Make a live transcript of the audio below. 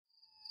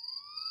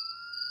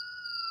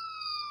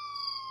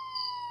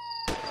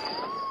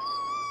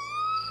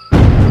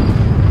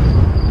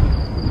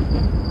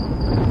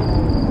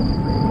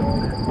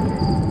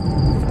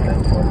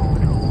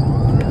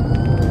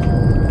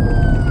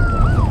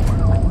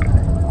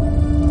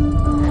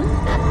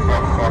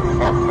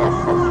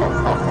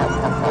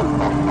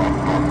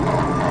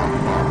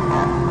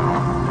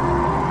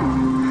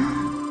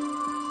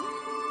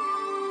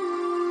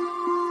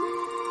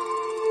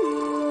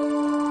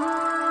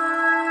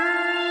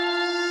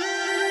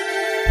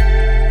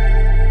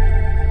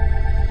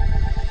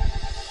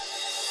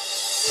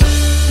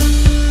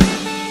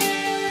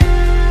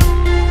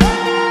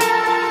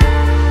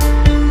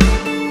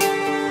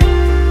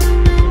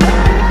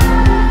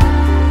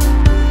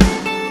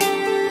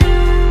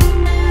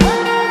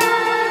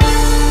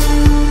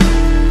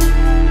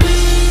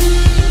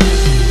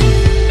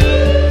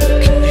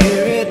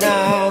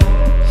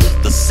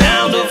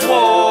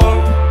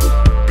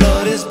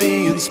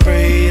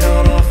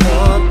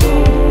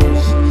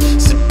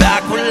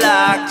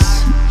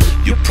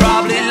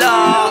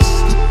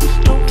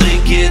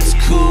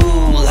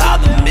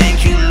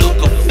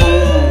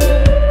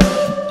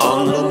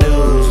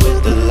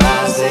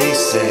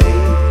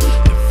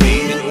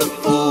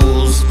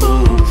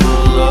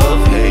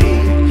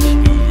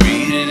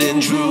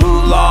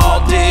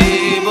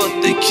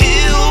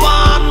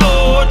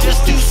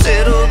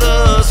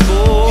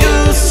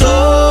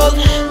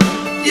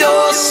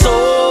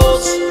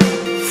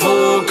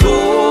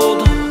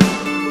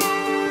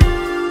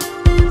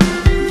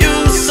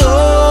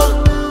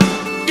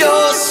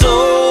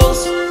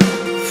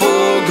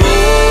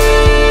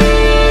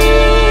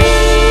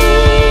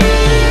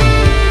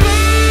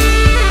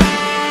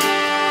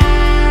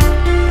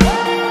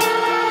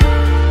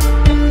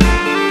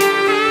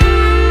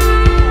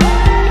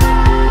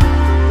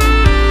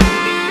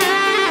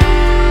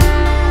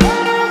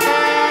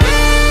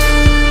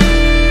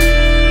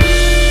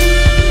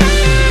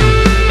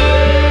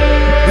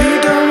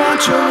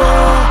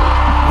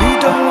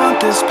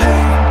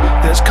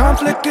There's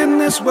conflict in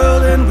this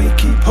world and we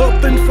keep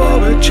hoping for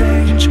a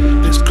change.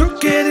 This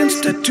crooked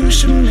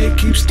institution, they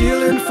keep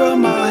stealing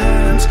from our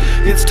hands.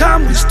 It's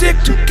time we stick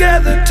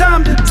together,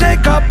 time to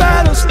take our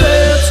battle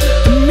stance.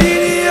 The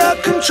media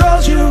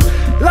controls you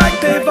like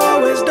they've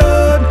always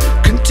done.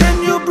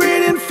 Continue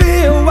breeding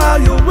fear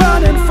while you're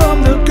running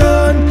from the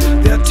gun.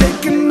 They're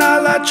taking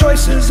all our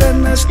choices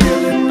and they're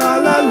stealing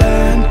all our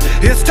land.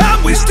 It's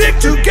time we stick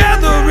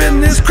together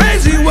in this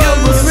crazy world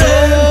we're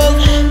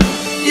in.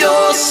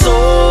 Your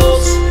soul